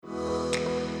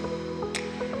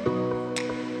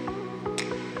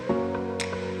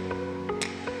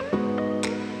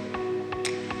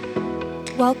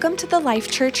Welcome to the Life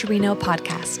Church Reno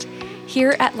podcast.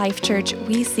 Here at Life Church,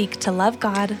 we seek to love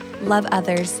God, love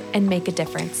others, and make a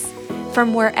difference.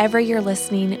 From wherever you're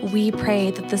listening, we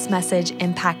pray that this message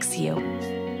impacts you.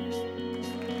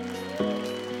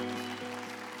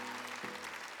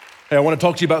 Hey, I want to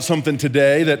talk to you about something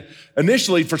today that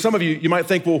initially, for some of you, you might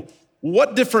think, well,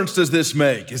 what difference does this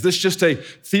make? Is this just a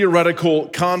theoretical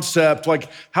concept? Like,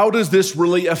 how does this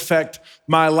really affect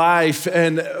my life?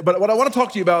 But what I want to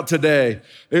talk to you about today,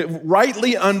 it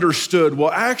rightly understood, will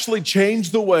actually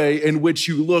change the way in which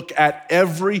you look at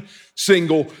every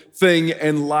single thing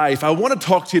in life. I want to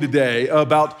talk to you today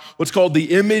about what's called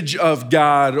the image of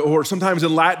God, or sometimes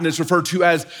in Latin it's referred to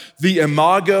as the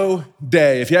Imago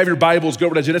Dei. If you have your Bibles, go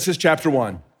over to Genesis chapter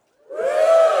 1.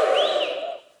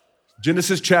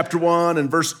 Genesis chapter 1 and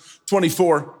verse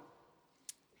 24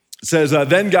 says,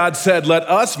 Then God said, let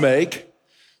us make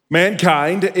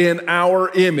mankind in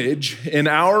our image, in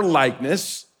our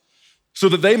likeness, so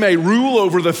that they may rule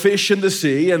over the fish in the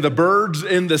sea and the birds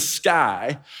in the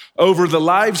sky, over the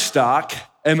livestock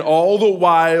and all the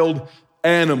wild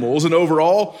animals, and over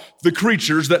all the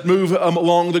creatures that move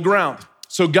along the ground.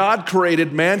 So God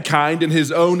created mankind in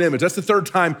his own image. That's the third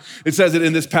time it says it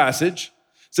in this passage.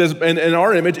 It says, in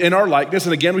our image, in our likeness,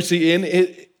 and again we see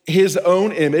in his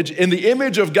own image, in the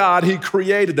image of God, he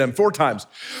created them 4 times.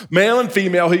 Male and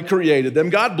female, he created them.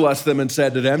 God blessed them and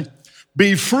said to them,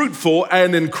 be fruitful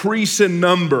and increase in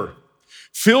number.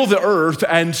 Fill the earth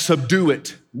and subdue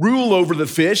it. Rule over the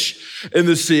fish in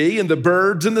the sea and the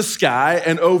birds in the sky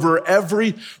and over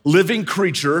every living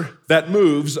creature that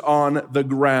moves on the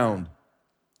ground.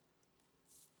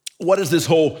 What does this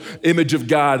whole image of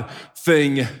God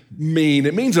thing mean?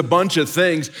 It means a bunch of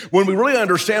things. When we really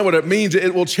understand what it means,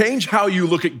 it will change how you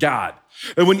look at God.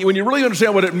 And when you really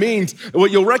understand what it means, what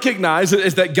you'll recognize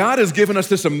is that God has given us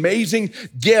this amazing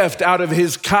gift out of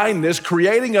his kindness,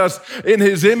 creating us in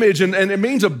his image. And it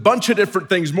means a bunch of different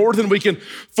things, more than we can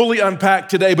fully unpack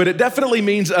today. But it definitely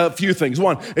means a few things.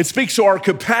 One, it speaks to our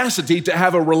capacity to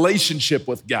have a relationship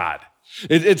with God.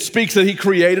 It speaks that he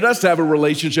created us to have a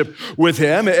relationship with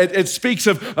him. It speaks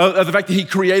of the fact that he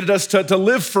created us to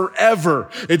live forever.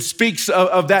 It speaks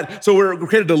of that. So we're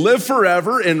created to live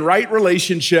forever in right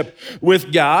relationship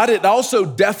with God. It also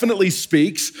definitely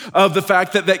speaks of the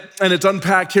fact that and it's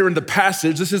unpacked here in the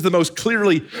passage, this is the most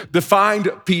clearly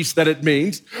defined piece that it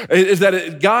means, is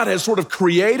that God has sort of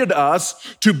created us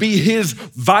to be his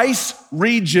vice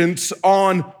regents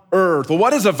on earth. Well,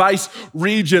 what is a vice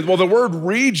regent? Well, the word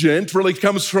regent really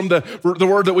comes from the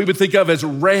word that we would think of as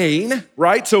reign,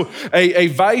 right? So a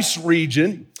vice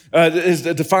regent is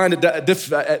defined,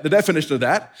 the definition of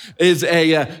that is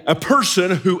a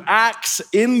person who acts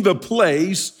in the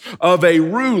place of a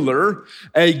ruler,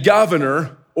 a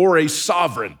governor, or a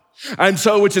sovereign. And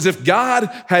so it's as if God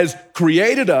has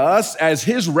created us as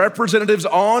his representatives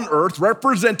on earth,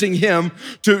 representing him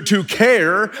to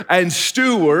care and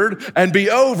steward and be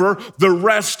over the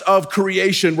rest of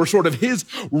creation. We're sort of his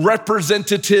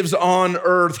representatives on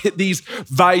earth, these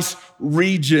vice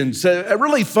regents.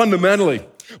 Really fundamentally,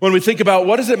 when we think about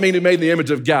what does it mean to be made in the image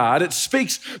of God, it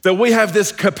speaks that we have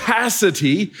this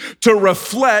capacity to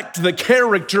reflect the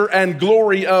character and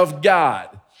glory of God.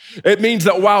 It means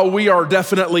that while we are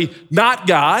definitely not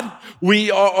God,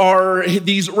 we are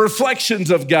these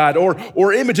reflections of God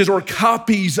or images or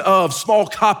small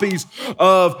copies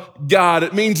of God.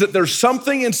 It means that there's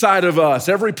something inside of us,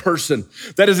 every person,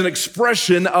 that is an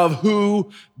expression of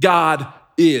who God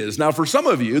is. Now, for some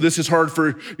of you, this is hard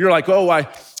you're like, oh,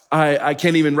 I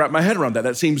can't even wrap my head around that.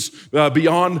 That seems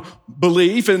beyond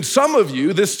belief. And some of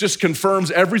you, this just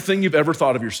confirms everything you've ever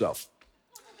thought of yourself.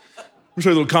 I'll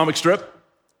show you a little comic strip.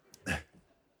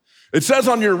 It says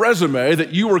on your resume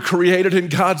that you were created in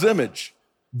God's image.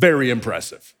 Very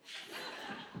impressive.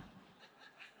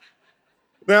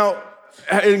 Now,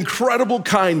 incredible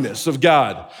kindness of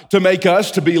God to make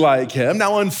us to be like him.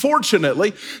 Now,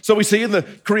 unfortunately, so we see in the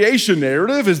creation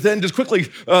narrative is then just quickly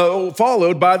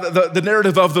followed by the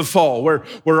narrative of the fall,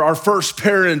 where our first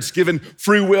parents, given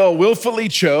free will, willfully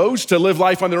chose to live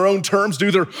life on their own terms,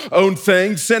 do their own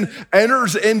thing. Sin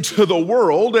enters into the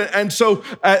world. And so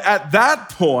at that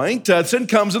point, sin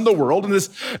comes in the world, and this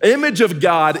image of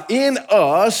God in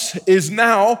us is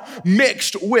now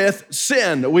mixed with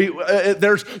sin.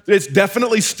 It's definitely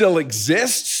still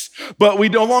exists, but we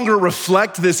no longer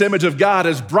reflect this image of God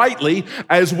as brightly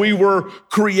as we were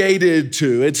created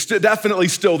to. It's definitely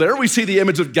still there. We see the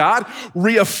image of God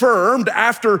reaffirmed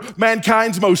after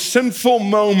mankind's most sinful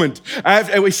moment.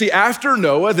 We see after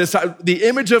Noah, the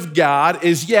image of God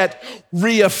is yet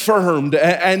reaffirmed.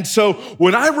 And so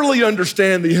when I really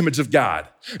understand the image of God,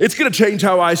 It's gonna change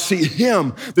how I see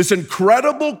him, this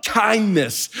incredible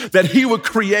kindness that he would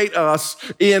create us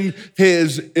in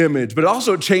his image. But it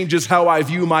also changes how I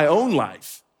view my own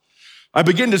life. I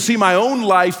begin to see my own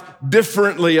life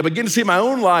differently. I begin to see my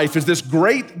own life as this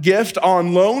great gift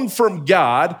on loan from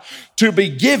God to be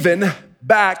given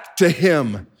back to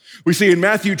him. We see in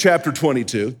Matthew chapter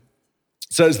 22,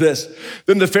 says this,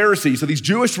 then the Pharisees, so these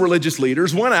Jewish religious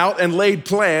leaders, went out and laid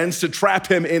plans to trap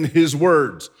him in his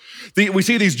words. We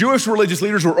see these Jewish religious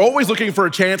leaders were always looking for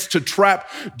a chance to trap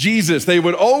Jesus. They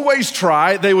would always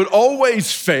try, they would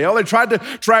always fail. They tried to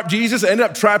trap Jesus, ended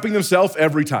up trapping themselves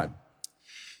every time.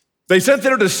 They sent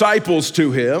their disciples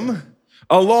to him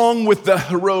along with the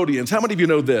Herodians. How many of you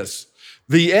know this?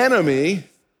 The enemy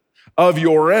of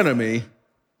your enemy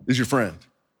is your friend.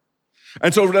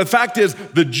 And so the fact is,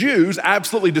 the Jews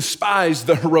absolutely despised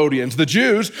the Herodians. The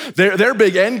Jews, their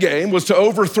big end game was to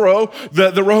overthrow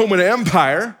the Roman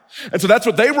Empire. And so that's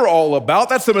what they were all about.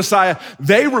 That's the Messiah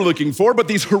they were looking for. But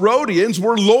these Herodians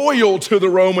were loyal to the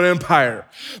Roman Empire.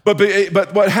 But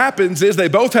what happens is they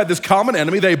both had this common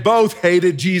enemy. They both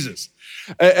hated Jesus.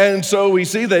 And so we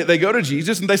see they go to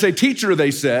Jesus and they say, teacher,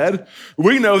 they said,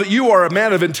 we know that you are a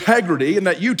man of integrity and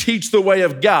that you teach the way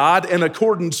of God in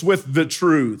accordance with the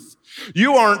truth.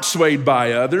 You aren't swayed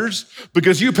by others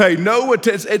because you pay no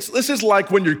attention. This is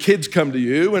like when your kids come to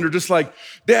you and are just like,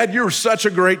 Dad, you're such a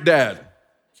great dad.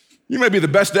 You may be the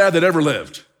best dad that ever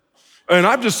lived. And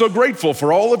I'm just so grateful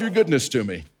for all of your goodness to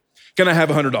me. Can I have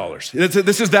 $100?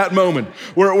 This is that moment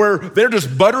where they're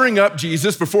just buttering up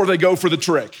Jesus before they go for the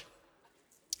trick.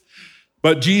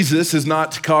 But Jesus is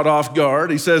not caught off guard.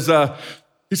 They say,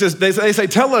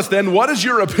 tell us then, what is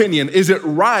your opinion? Is it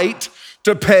right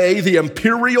to pay the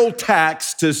imperial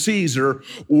tax to Caesar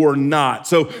or not?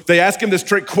 So they ask him this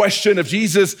trick question. If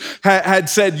Jesus had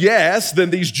said yes, then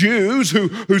these Jews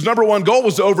whose number one goal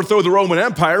was to overthrow the Roman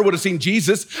Empire would have seen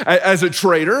Jesus as a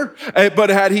traitor. But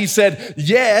had he said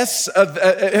yes,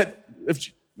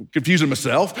 confusing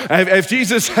myself. If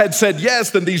Jesus had said yes,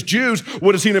 then these Jews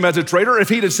would have seen him as a traitor. If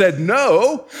he'd have said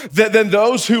no, then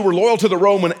those who were loyal to the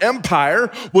Roman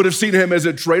Empire would have seen him as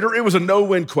a traitor. It was a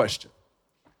no-win question.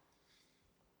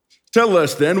 Tell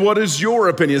us then, what is your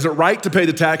opinion? Is it right to pay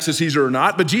the tax to Caesar or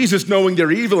not? But Jesus, knowing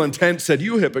their evil intent, said,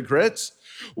 you hypocrites,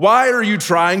 why are you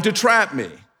trying to trap me?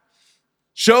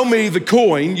 Show me the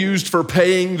coin used for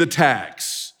paying the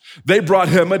tax. They brought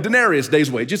him a denarius,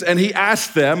 day's wages, and he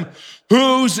asked them,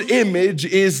 whose image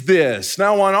is this?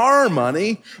 Now on our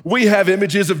money, we have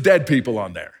images of dead people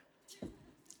on there.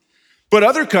 But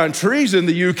other countries, in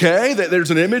the UK,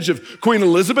 there's an image of Queen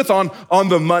Elizabeth on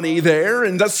the money there,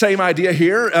 and that same idea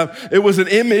here. It was an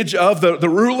image of the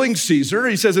ruling Caesar.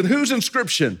 He says, and whose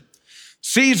inscription?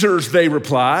 Caesar's, they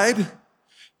replied.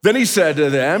 Then he said to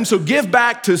them, so give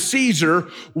back to Caesar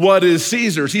what is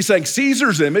Caesar's. He's saying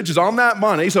Caesar's image is on that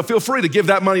money, so feel free to give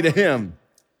that money to him.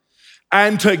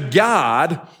 And to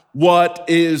God, what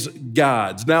is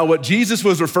God's. Now, what Jesus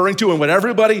was referring to and what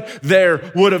everybody there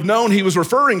would have known he was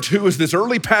referring to is this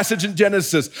early passage in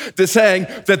Genesis that's saying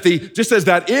that just as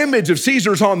that image of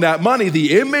Caesar's on that money,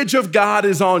 the image of God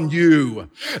is on you.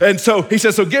 And so he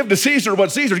says, so give to Caesar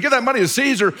what Caesar, give that money to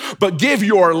Caesar, but give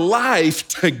your life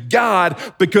to God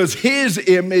because his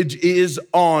image is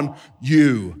on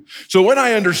you. So when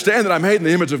I understand that I'm made in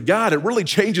the image of God, it really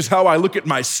changes how I look at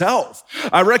myself.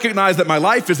 I recognize that my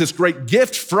life is this great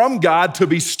gift from God to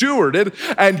be stewarded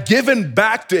and given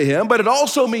back to him, but it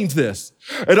also means this.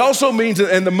 It also means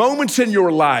that in the moments in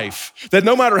your life that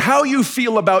no matter how you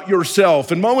feel about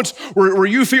yourself, in moments where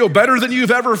you feel better than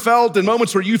you've ever felt, in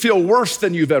moments where you feel worse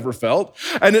than you've ever felt,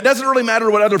 and it doesn't really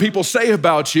matter what other people say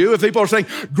about you, if people are saying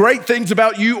great things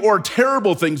about you or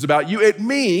terrible things about you, it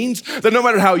means that no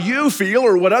matter how you feel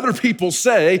or what other people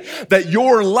say, that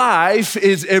your life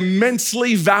is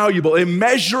immensely valuable,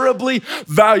 immeasurably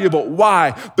valuable.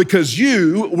 Why? Because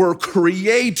you were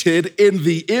created in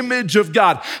the image of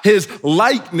God. His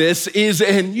likeness is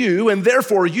in you, and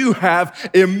therefore you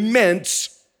have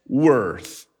immense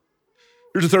worth.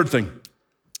 Here's the third thing.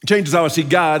 It changes how I see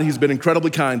God. He's been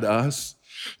incredibly kind to us,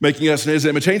 making us in his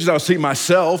image. It changes how I see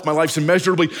myself. My life's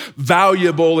immeasurably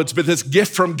valuable. It's been this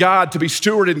gift from God to be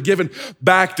stewarded and given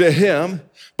back to him.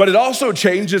 But it also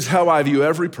changes how I view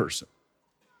every person.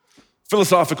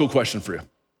 Philosophical question for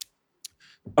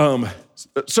you.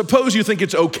 Suppose you think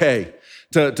it's okay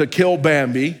to kill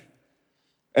Bambi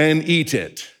and eat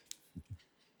it.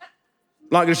 I'm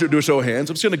not gonna do a show of hands.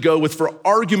 I'm just gonna go with, for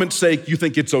argument's sake, you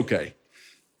think it's okay.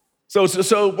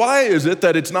 So why is it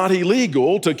that it's not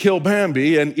illegal to kill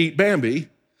Bambi and eat Bambi?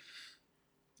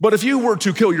 But if you were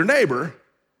to kill your neighbor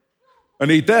and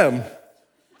eat them,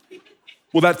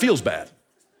 well, that feels bad.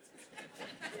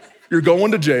 you're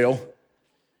going to jail,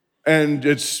 and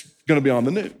it's gonna be on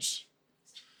the news.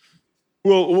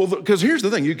 Well, because here's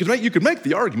the thing, you could make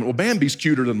the argument, well, Bambi's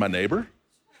cuter than my neighbor.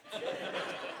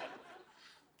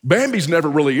 Bambi's never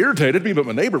really irritated me, but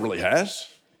my neighbor really has.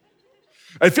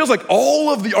 It feels like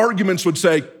all of the arguments would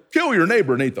say, kill your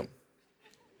neighbor and eat them.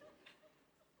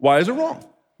 Why is it wrong?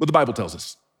 What the Bible tells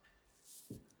us.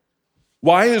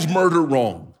 Why is murder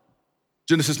wrong?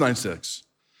 Genesis 9:6.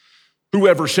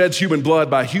 Whoever sheds human blood,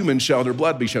 by humans shall their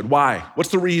blood be shed. Why? What's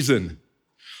the reason?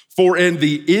 For in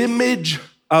the image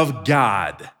of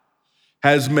God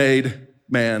has made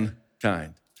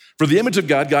mankind. For the image of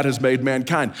God, God has made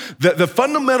mankind. The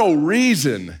fundamental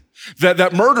reason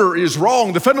that murder is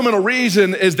wrong, the fundamental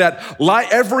reason is that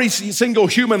every single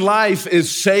human life is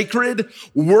sacred,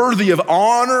 worthy of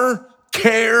honor,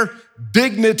 care,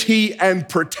 dignity, and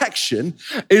protection,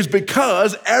 is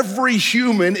because every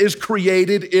human is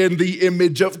created in the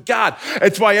image of God.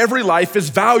 It's why every life is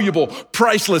valuable,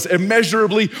 priceless,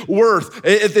 immeasurably worth.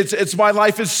 It's why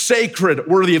life is sacred,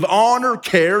 worthy of honor,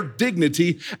 care,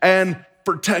 dignity, and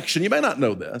protection. You may not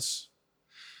know this,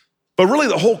 but really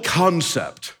the whole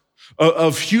concept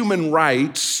of human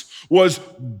rights was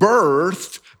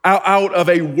birthed out of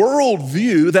a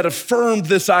worldview that affirmed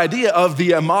this idea of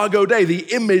the imago Dei,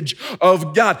 the image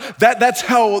of God. That's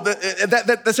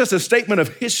just a statement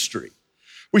of history.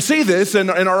 We see this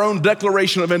in our own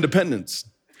Declaration of Independence.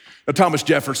 Now, Thomas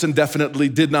Jefferson definitely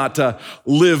did not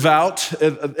live out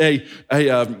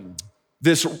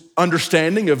this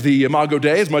understanding of the imago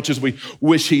Dei as much as we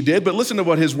wish he did, but listen to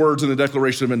what his words in the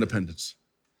Declaration of Independence.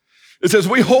 It says,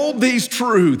 we hold these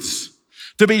truths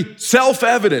to be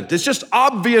self-evident. It's just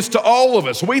obvious to all of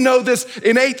us. We know this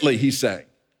innately, he's saying,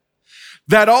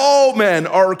 that all men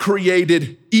are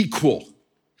created equal,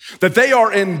 that they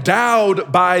are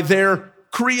endowed by their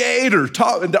Creator.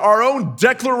 Our own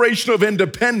Declaration of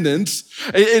Independence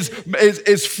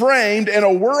is framed in a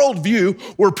worldview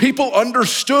where people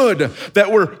understood that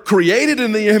we're created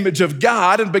in the image of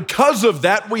God, and because of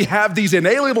that, we have these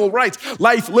inalienable rights,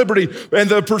 life, liberty, and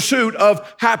the pursuit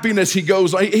of happiness.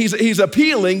 He's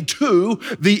appealing to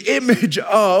the image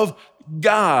of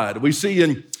God. We see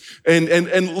in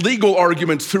legal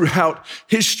arguments throughout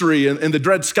history. In the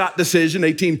Dred Scott decision,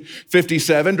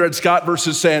 1857, Dred Scott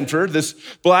versus Sanford, this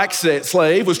black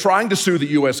slave was trying to sue the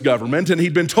U.S. government, and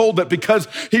he'd been told that because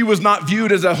he was not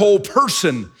viewed as a whole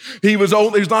person, he was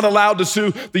not allowed to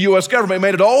sue the U.S. government. He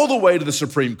made it all the way to the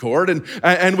Supreme Court,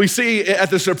 and we see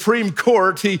at the Supreme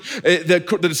Court,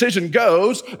 the decision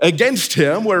goes against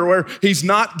him, where he's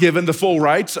not given the full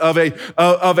rights of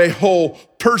a whole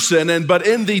person. But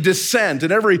in the dissent,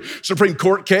 in every Supreme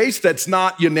Court case that's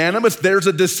not unanimous, there's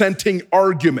a dissenting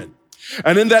argument.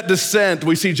 And in that dissent,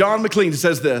 we see John McLean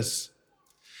says this.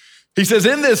 He says,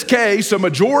 in this case, a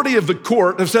majority of the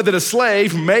court have said that a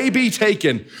slave may be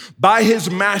taken by his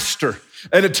master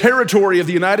in a territory of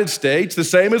the United States, the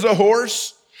same as a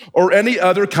horse or any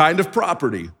other kind of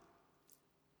property.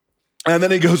 And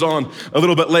then he goes on a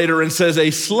little bit later and says,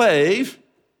 a slave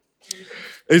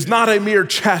is not a mere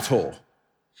chattel.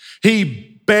 He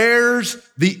bears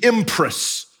the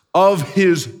impress of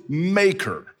his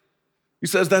maker. He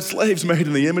says that slave's made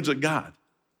in the image of God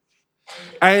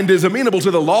and is amenable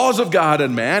to the laws of God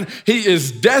and man. He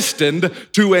is destined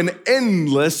to an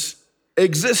endless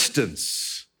existence.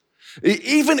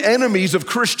 Even enemies of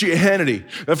Christianity.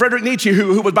 Friedrich Nietzsche,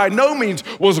 who by no means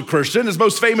was a Christian, his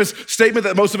most famous statement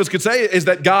that most of us could say is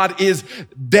that God is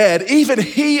dead. Even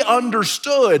he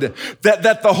understood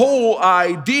that the whole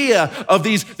idea of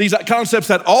these concepts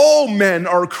that all men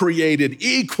are created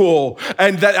equal,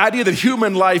 and that idea that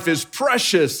human life is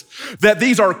precious, that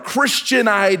these are Christian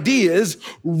ideas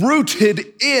rooted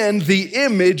in the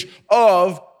image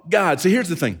of God. So here's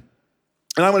the thing.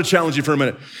 And I want to challenge you for a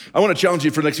minute. I want to challenge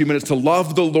you for the next few minutes to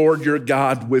love the Lord your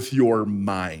God with your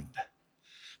mind.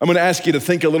 I'm going to ask you to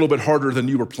think a little bit harder than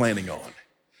you were planning on.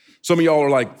 Some of y'all are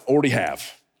like, already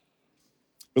have.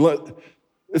 The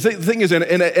thing is,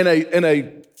 in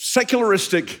a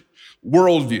secularistic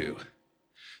worldview,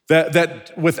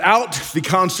 that without the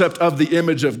concept of the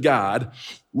image of God,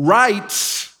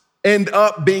 rights end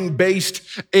up being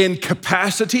based in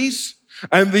capacities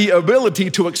and the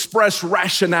ability to express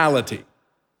rationality.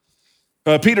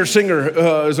 Peter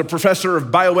Singer is a professor of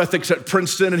bioethics at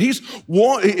Princeton, and he's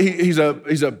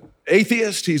a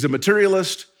atheist, he's a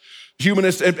materialist,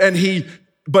 humanist,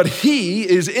 but he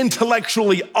is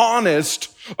intellectually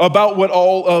honest about what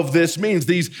all of this means,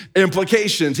 these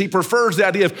implications. He prefers the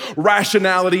idea of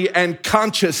rationality and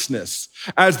consciousness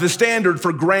as the standard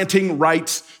for granting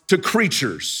rights to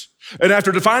creatures. And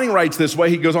after defining rights this way,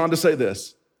 he goes on to say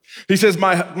this. He says,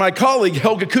 my colleague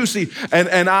Helga Kusi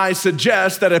and I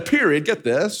suggest that a period, get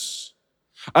this,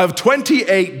 of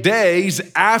 28 days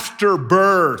after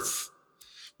birth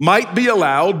might be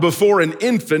allowed before an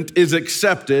infant is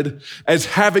accepted as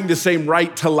having the same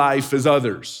right to life as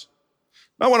others.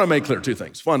 I want to make clear two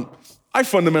things. One, I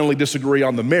fundamentally disagree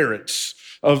on the merits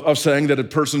of saying that a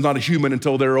person's not a human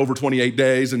until they're over 28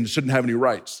 days and shouldn't have any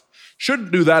rights.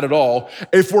 Shouldn't do that at all.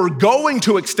 If we're going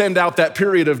to extend out that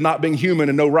period of not being human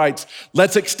and no rights,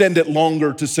 let's extend it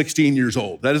longer to 16 years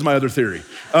old. That is my other theory.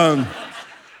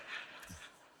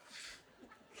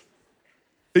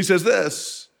 He says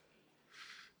this.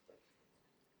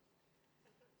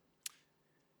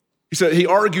 He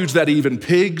argues that even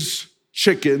pigs,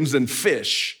 chickens, and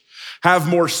fish have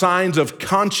more signs of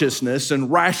consciousness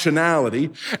and rationality,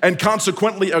 and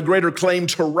consequently a greater claim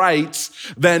to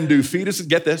rights than do fetuses.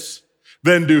 Get this,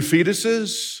 than do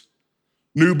fetuses,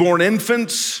 newborn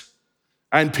infants,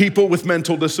 and people with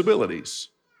mental disabilities.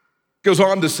 Goes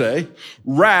on to say,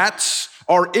 rats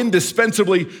are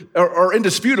indisputably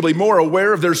more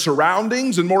aware of their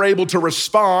surroundings and more able to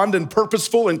respond in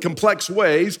purposeful and complex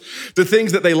ways to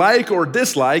things that they like or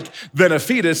dislike than a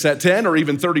fetus at 10 or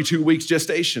even 32 weeks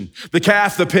gestation. The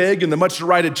calf, the pig, and the much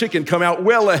derided chicken come out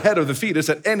well ahead of the fetus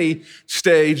at any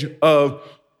stage of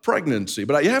pregnancy.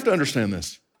 But you have to understand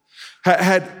this.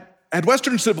 Had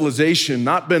Western civilization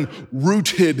not been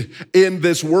rooted in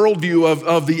this worldview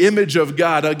of the image of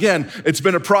God, again, it's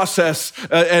been a process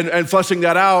and fleshing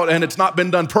that out, and it's not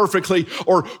been done perfectly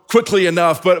or quickly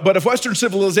enough. But if Western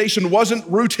civilization wasn't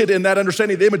rooted in that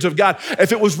understanding of the image of God,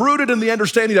 if it was rooted in the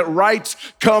understanding that rights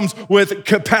comes with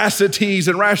capacities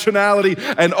and rationality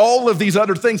and all of these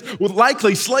other things, well,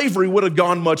 likely slavery would have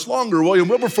gone much longer. William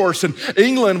Wilberforce in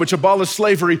England, which abolished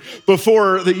slavery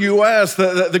before the U.S.,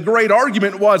 the great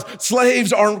argument was,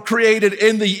 slaves aren't created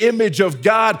in the image of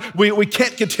God. We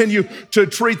can't continue to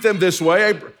treat them this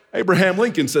way. Abraham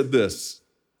Lincoln said this.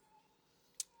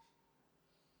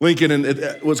 Lincoln, and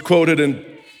it was quoted in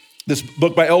this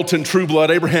book by Elton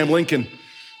Trueblood, Abraham Lincoln,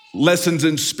 Lessons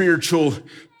in Spiritual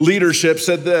Leadership,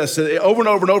 said this. Over and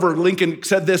over and over, Lincoln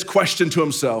said this question to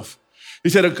himself. He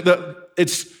said,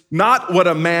 it's not what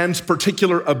a man's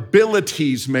particular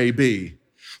abilities may be,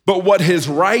 but what his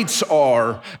rights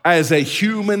are as a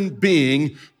human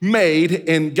being made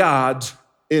in God's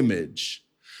image.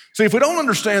 See, if we don't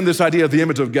understand this idea of the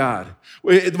image of God,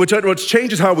 which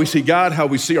changes how we see God, how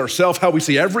we see ourselves, how we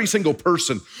see every single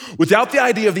person, without the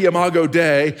idea of the Imago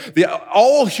Dei,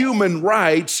 all human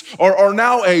rights are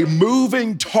now a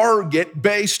moving target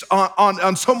based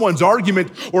on someone's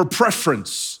argument or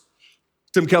preference.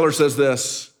 Tim Keller says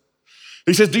this.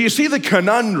 He says, do you see the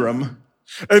conundrum?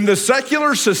 In the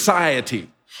secular society,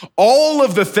 all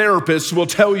of the therapists will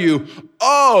tell you,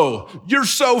 oh, you're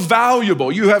so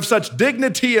valuable. You have such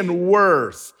dignity and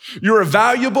worth. You're a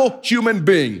valuable human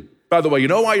being. By the way, you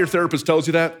know why your therapist tells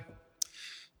you that?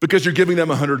 Because you're giving them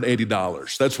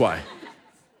 $180. That's why.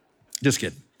 Just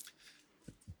kidding.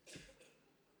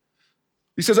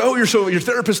 He says, oh, your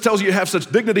therapist tells you have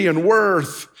such dignity and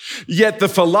worth, yet the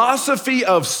philosophy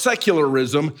of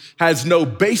secularism has no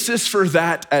basis for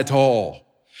that at all.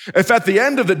 If at the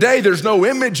end of the day, there's no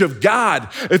image of God,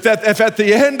 if at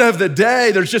the end of the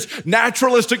day, there's just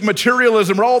naturalistic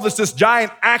materialism or all this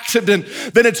giant accident,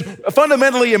 then it's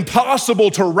fundamentally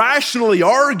impossible to rationally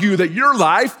argue that your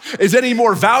life is any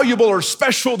more valuable or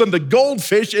special than the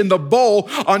goldfish in the bowl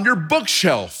on your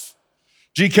bookshelf.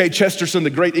 G.K. Chesterton, the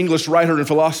great English writer and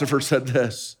philosopher, said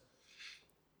this.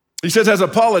 He says, as a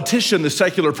politician, the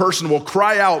secular person will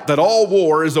cry out that all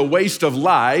war is a waste of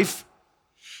life,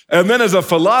 and then as a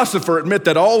philosopher, admit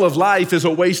that all of life is a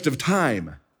waste of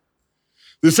time.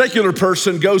 The secular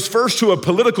person goes first to a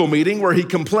political meeting where he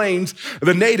complains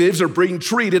the natives are being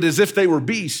treated as if they were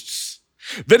beasts.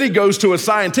 Then he goes to a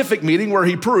scientific meeting where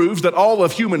he proves that all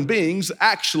of human beings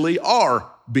actually are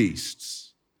beasts.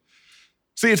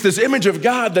 See, it's this image of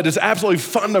God that is absolutely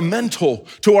fundamental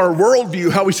to our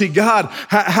worldview, how we see God,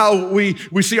 how we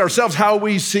see ourselves, how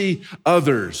we see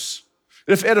others.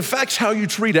 It affects how you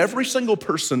treat every single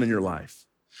person in your life.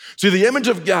 See, the image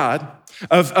of God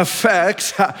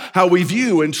affects how we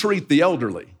view and treat the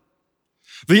elderly.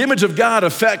 The image of God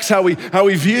affects how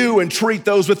we view and treat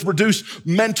those with reduced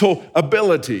mental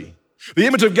ability. The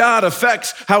image of God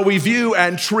affects how we view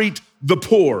and treat the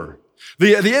poor.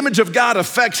 The image of God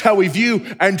affects how we view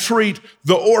and treat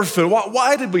the orphan.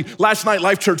 Why did we, last night,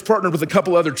 Life Church partnered with a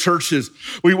couple other churches.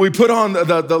 We put on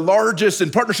the largest,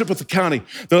 in partnership with the county,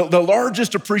 the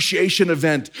largest appreciation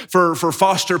event for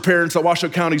foster parents that Washoe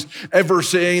County's ever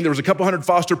seen. There was a couple hundred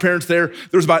foster parents there.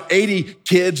 There was about 80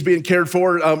 kids being cared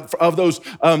for. Of those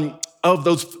of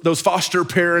those foster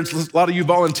parents. A lot of you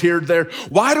volunteered there.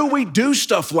 Why do we do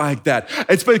stuff like that?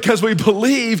 It's because we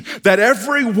believe that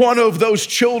every one of those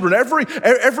children,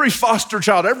 every foster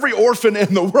child, every orphan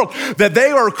in the world, that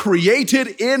they are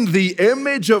created in the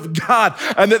image of God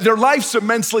and that their life's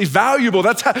immensely valuable.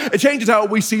 That's how it changes how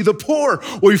we see the poor.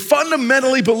 We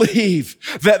fundamentally believe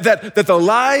that the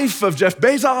life of Jeff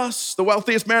Bezos, the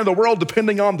wealthiest man in the world,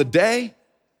 depending on the day,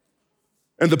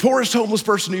 and the poorest homeless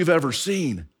person you've ever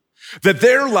seen, that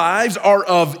their lives are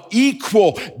of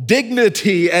equal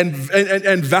dignity and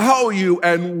value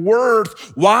and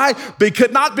worth. Why?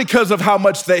 Not because of how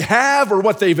much they have or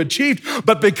what they've achieved,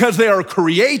 but because they are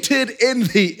created in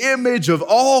the image of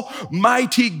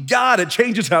Almighty God. It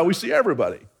changes how we see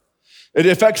everybody. It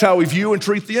affects how we view and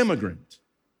treat the immigrant.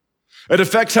 It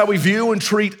affects how we view and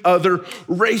treat other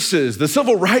races. The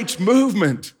civil rights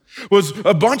movement was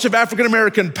a bunch of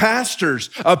African-American pastors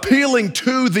appealing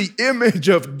to the image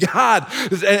of God.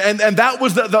 And that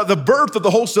was the birth of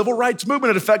the whole civil rights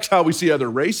movement. It affects how we see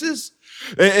other races.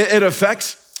 It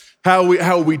affects how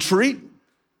we treat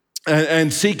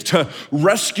and seek to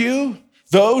rescue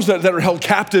those that are held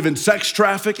captive in sex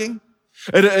trafficking.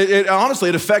 Honestly,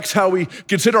 it affects how we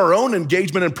consider our own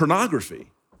engagement in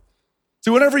pornography.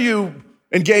 See, whenever you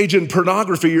engage in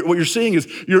pornography, what you're seeing is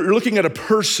you're looking at a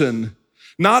person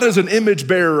not as an image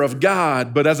bearer of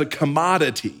God, but as a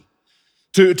commodity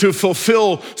to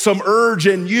fulfill some urge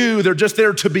in you. They're just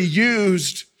there to be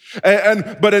used.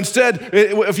 But instead,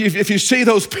 if you see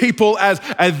those people as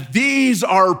these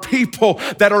are people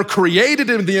that are created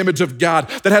in the image of God,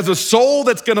 that has a soul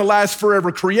that's gonna last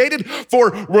forever, created for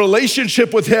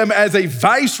relationship with Him as a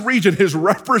vice regent, His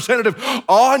representative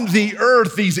on the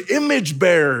earth, these image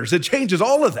bearers, it changes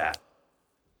all of that.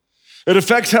 It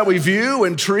affects how we view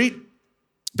and treat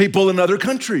people in other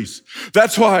countries.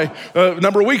 That's why a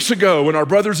number of weeks ago, when our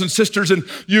brothers and sisters in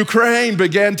Ukraine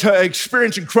began to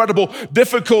experience incredible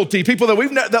difficulty, people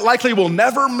that likely will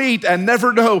never meet and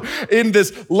never know in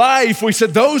this life, we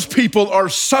said those people are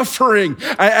suffering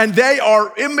and they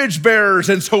are image bearers.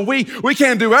 And so we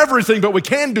can't do everything, but we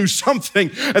can do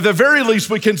something. At the very least,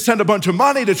 we can send a bunch of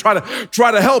money to try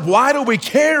to help. Why do we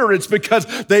care? It's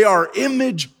because they are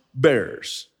image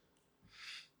bearers.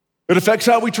 It affects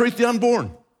how we treat the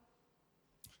unborn.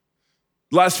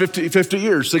 The last 50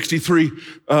 years, 63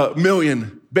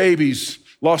 million babies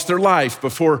lost their life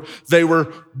before they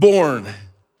were born.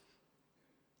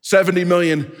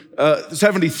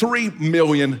 73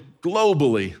 million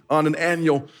globally on an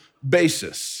annual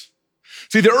basis.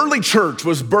 See, the early church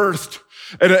was birthed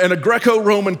in a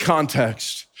Greco-Roman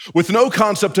context with no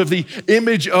concept of the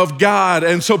image of God.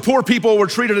 And so poor people were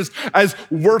treated as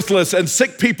worthless, and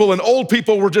sick people and old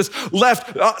people were just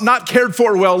left, not cared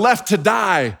for well, left to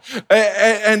die.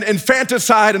 And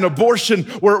infanticide and abortion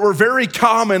were very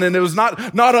common, and it was not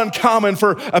uncommon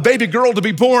for a baby girl to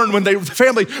be born when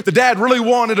the dad really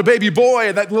wanted a baby boy,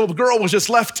 and that little girl was just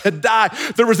left to die.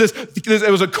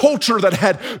 It was a culture that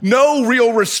had no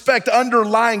real respect,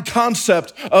 underlying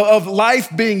concept of life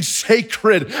being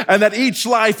sacred, and that each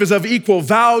life is of equal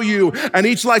value, and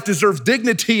each life deserves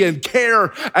dignity and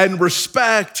care and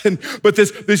respect. But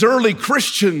these early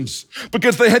Christians,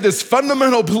 because they had this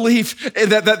fundamental belief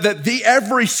that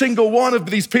every single one of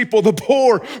these people, the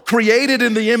poor, created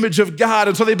in the image of God,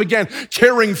 and so they began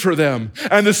caring for them.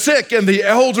 And the sick and the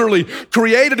elderly,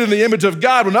 created in the image of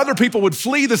God. When other people would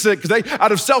flee the sick, because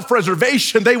out of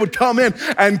self-preservation, they would come in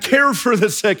and care for the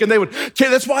sick, and they would care.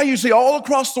 That's why you see all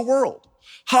across the world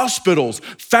hospitals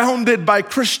founded by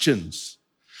Christians,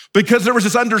 because there was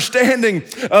this understanding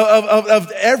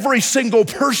of every single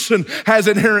person has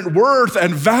inherent worth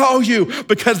and value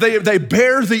because they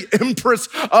bear the impress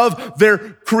of their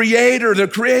creator. They're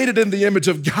created in the image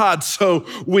of God, so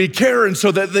we care. And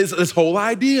so that this whole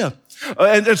idea.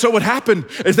 And so what happened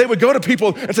is they would go to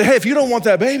people and say, hey, if you don't want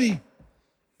that baby,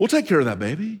 we'll take care of that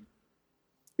baby.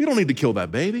 You don't need to kill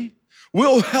that baby.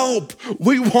 We'll help.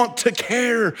 We want to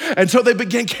care. And so they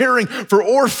began caring for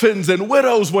orphans and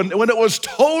widows when it was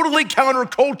totally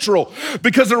countercultural,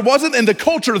 because there wasn't in the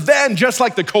culture then, just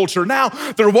like the culture now,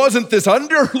 there wasn't this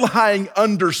underlying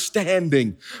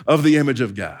understanding of the image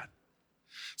of God.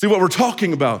 See, what we're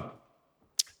talking about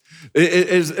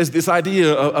is this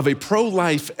idea of a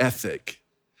pro-life ethic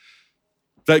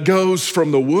that goes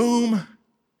from the womb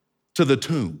to the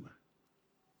tomb.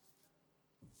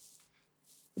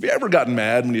 Have you ever gotten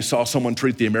mad when you saw someone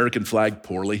treat the American flag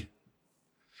poorly?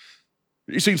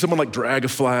 You seen someone like drag a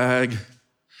flag,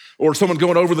 or someone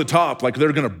going over the top like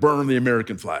they're gonna burn the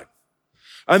American flag?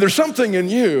 And there's something in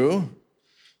you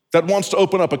that wants to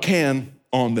open up a can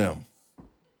on them,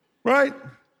 right?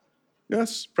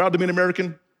 Yes, proud to be an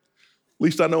American.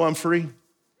 least I know I'm free.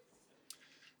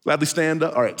 Gladly stand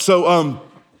up. All right, so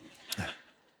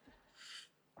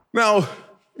now,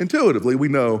 intuitively, we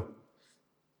know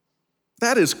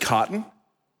that is cotton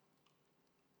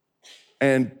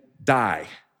and dye.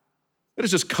 It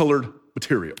is just colored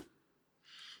material.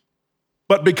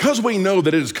 But because we know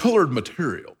that it is colored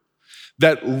material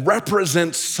that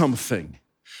represents something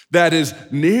that is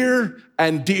near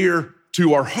and dear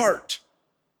to our heart,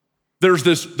 there's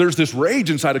this rage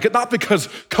inside of it, not because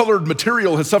colored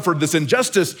material has suffered this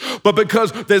injustice, but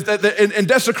because in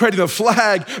desecrating the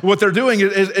flag, what they're doing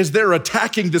is they're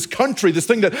attacking this country, this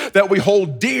thing that we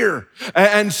hold dear.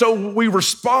 And so we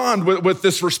respond with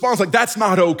this response, like, that's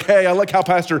not okay. I like how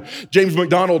Pastor James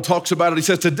McDonald talks about it. He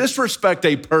says, to disrespect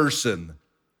a person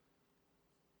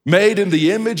made in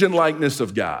the image and likeness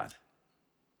of God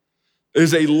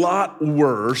is a lot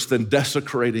worse than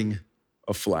desecrating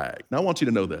a flag. Now, I want you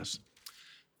to know this.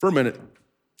 For a minute,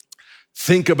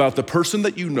 think about the person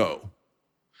that you know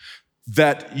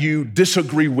that you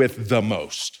disagree with the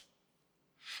most.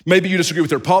 Maybe you disagree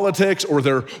with their politics or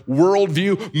their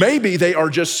worldview. Maybe they are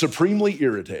just supremely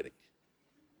irritating.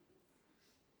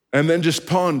 And then just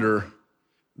ponder,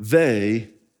 they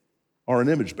are an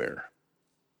image bearer.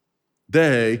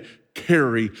 They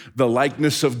carry the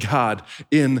likeness of God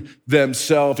in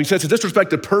themselves. He says to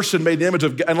disrespect a person made in the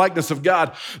image and likeness of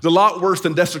God is a lot worse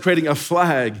than desecrating a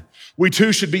flag. We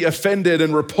too should be offended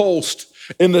and repulsed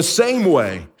in the same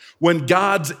way when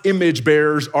God's image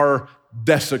bearers are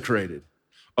desecrated,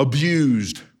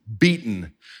 abused,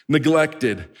 beaten,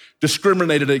 neglected,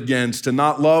 discriminated against, and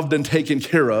not loved and taken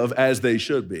care of as they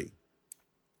should be.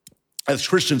 As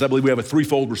Christians, I believe we have a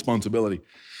threefold responsibility.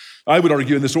 I would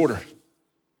argue in this order.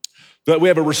 That we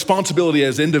have a responsibility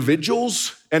as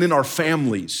individuals and in our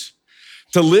families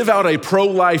to live out a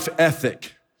pro-life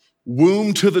ethic,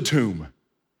 womb to the tomb.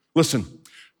 Listen,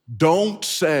 don't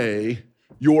say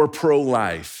you're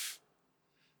pro-life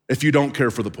if you don't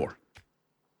care for the poor.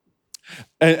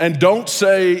 And don't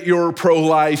say you're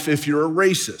pro-life if you're a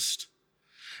racist.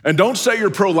 And don't say you're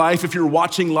pro-life if you're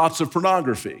watching lots of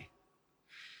pornography.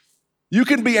 You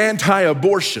can be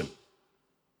anti-abortion,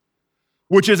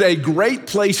 which is a great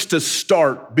place to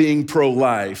start being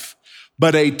pro-life,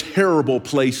 but a terrible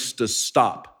place to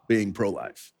stop being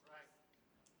pro-life.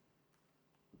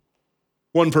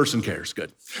 One person cares,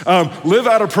 good. Live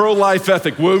out a pro-life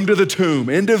ethic, womb to the tomb,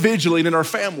 individually and in our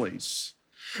families.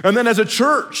 And then as a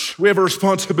church, we have a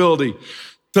responsibility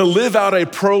to live out a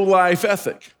pro-life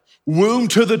ethic, womb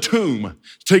to the tomb,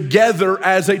 together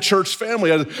as a church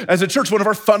family. As a church, one of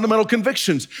our fundamental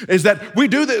convictions is that we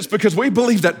do this because we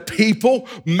believe that people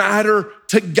matter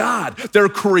to God. They're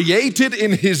created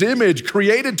in His image,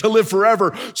 created to live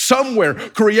forever somewhere,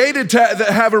 created to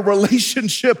have a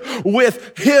relationship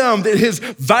with Him, His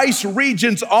vice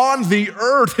regents on the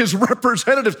earth, His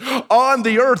representatives on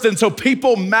the earth. And so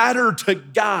people matter to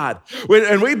God.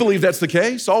 And we believe that's the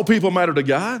case. All people matter to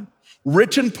God,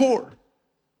 rich and poor,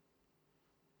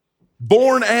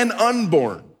 born and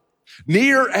unborn,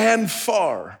 near and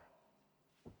far.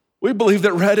 We believe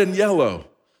that red and yellow,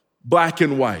 black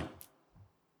and white,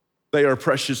 they are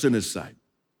precious in His sight.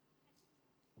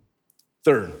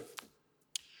 Third,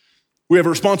 we have a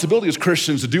responsibility as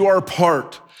Christians to do our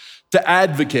part to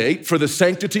advocate for the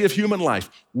sanctity of human life,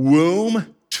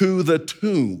 womb to the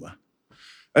tomb,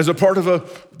 as a part of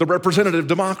the representative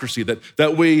democracy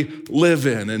that we live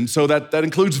in. And so that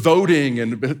includes voting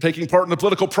and taking part in the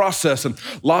political process and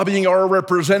lobbying our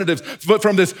representatives. But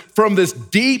from this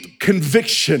deep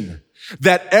conviction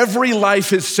that every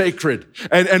life is sacred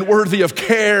and worthy of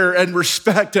care and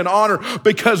respect and honor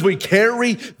because we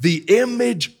carry the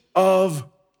image of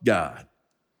God.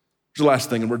 Here's the last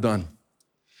thing and we're done.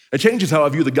 It changes how I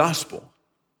view the gospel.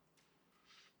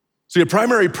 See, a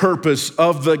primary purpose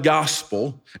of the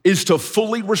gospel is to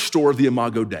fully restore the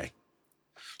Imago Dei.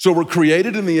 So we're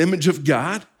created in the image of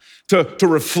God to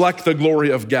reflect the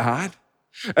glory of God.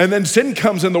 And then sin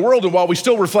comes in the world, and while we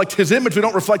still reflect His image, we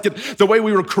don't reflect it the way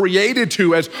we were created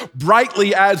to, as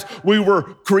brightly as we were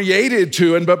created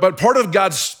to. But part of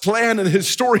God's plan and His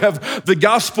story of the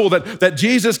gospel that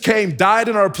Jesus came, died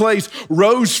in our place,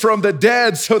 rose from the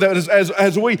dead, so that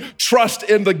as we trust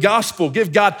in the gospel,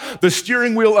 give God the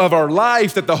steering wheel of our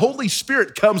life, that the Holy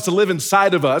Spirit comes to live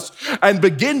inside of us and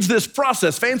begins this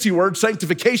process, fancy word,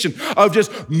 sanctification, of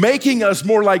just making us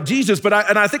more like Jesus. But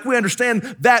I think we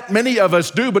understand that, many of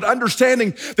us do, but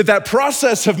understanding that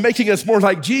process of making us more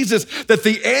like Jesus, that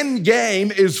the end game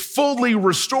is fully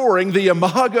restoring the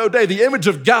Imago Dei, the image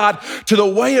of God, to the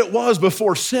way it was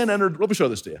before sin entered. Let me show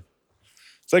this to you.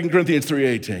 2 Corinthians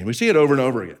 3:18. We see it over and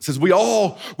over again. It says, we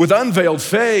all, with unveiled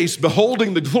face,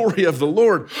 beholding the glory of the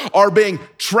Lord, are being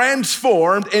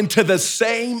transformed into the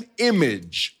same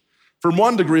image from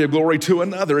one degree of glory to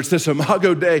another. It's this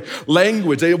Imago Dei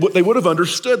language. They would have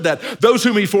understood that. Those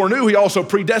whom he foreknew, he also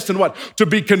predestined what? To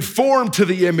be conformed to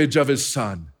the image of his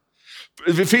Son.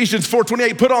 Ephesians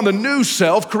 4:28, put on the new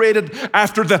self, created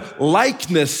after the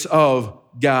likeness of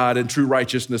God in true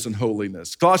righteousness and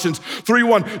holiness. Colossians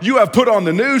 3:1, you have put on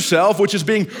the new self, which is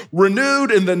being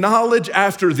renewed in the knowledge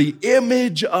after the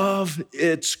image of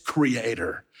its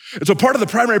creator. And so part of the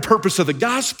primary purpose of the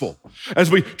gospel, as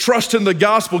we trust in the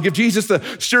gospel, give Jesus the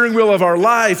steering wheel of our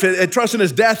life, and trust in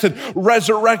his death and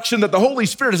resurrection, that the Holy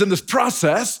Spirit is in this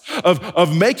process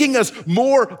of making us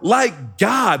more like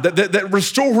God, that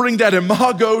restoring that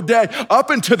Imago Dei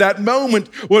up into that moment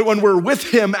when we're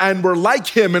with him and we're like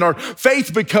him and our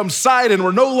faith becomes sight and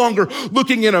we're no longer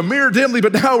looking in a mirror dimly,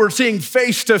 but now we're seeing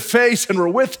face to face and we're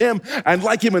with him and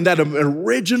like him in that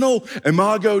original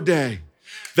Imago Dei.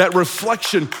 That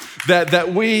reflection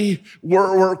that we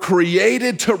were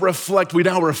created to reflect, we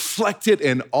now reflect it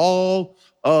in all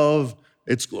of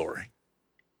its glory.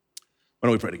 Why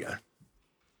don't we pray together?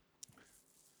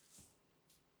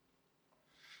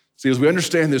 See, as we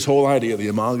understand this whole idea of the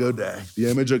Imago Dei, the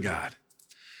image of God,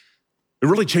 it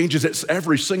really changes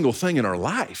every single thing in our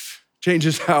life.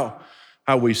 Changes how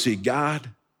we see God,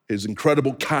 his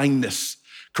incredible kindness,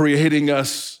 creating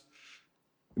us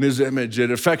in his image.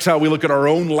 It affects how we look at our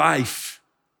own life.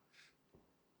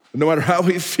 No matter how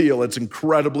we feel, it's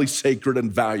incredibly sacred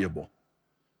and valuable.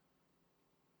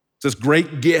 It's this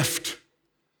great gift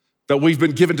that we've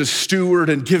been given to steward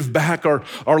and give back our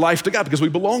life to God because we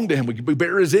belong to him. We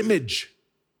bear his image.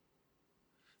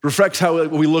 It reflects how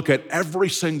we look at every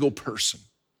single person.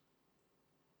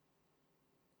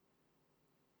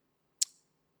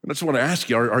 And I just want to ask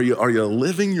you, are you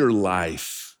living your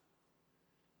life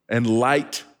and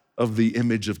light of the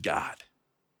image of God?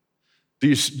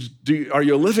 Are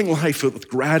you living life with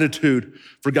gratitude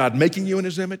for God making you in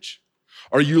his image?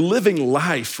 Are you living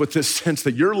life with this sense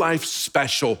that your life's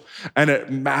special and it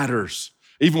matters,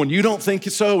 even when you don't think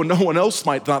so and no one else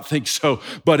might not think so,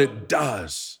 but it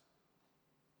does?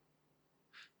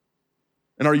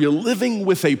 And are you living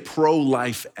with a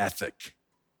pro-life ethic,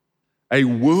 a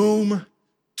womb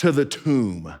to the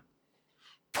tomb,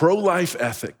 pro-life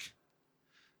ethic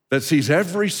that sees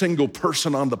every single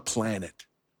person on the planet,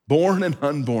 born and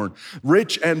unborn,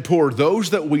 rich and poor, those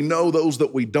that we know, those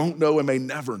that we don't know and may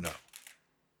never know,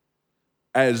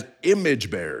 as image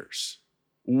bearers,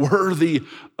 worthy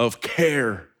of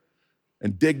care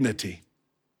and dignity?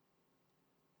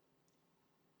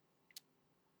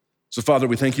 So, Father,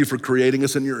 we thank you for creating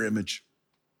us in your image.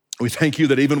 We thank you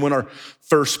that even when our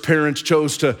first parents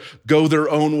chose to go their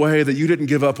own way, that you didn't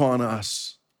give up on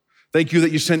us. Thank you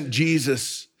that you sent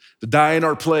Jesus to die in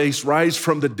our place, rise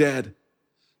from the dead,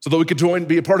 so that we could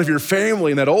be a part of your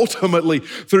family, and that ultimately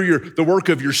through the work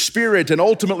of your Spirit, and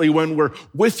ultimately when we're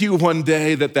with you one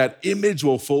day, that image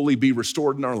will fully be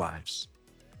restored in our lives.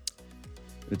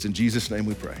 It's in Jesus' name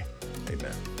we pray,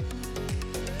 amen.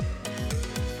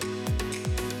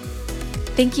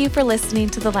 Thank you for listening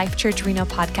to the Life Church Reno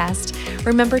podcast.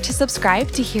 Remember to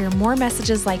subscribe to hear more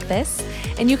messages like this,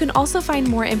 and you can also find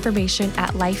more information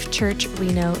at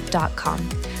lifechurchreno.com.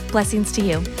 Blessings to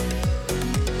you.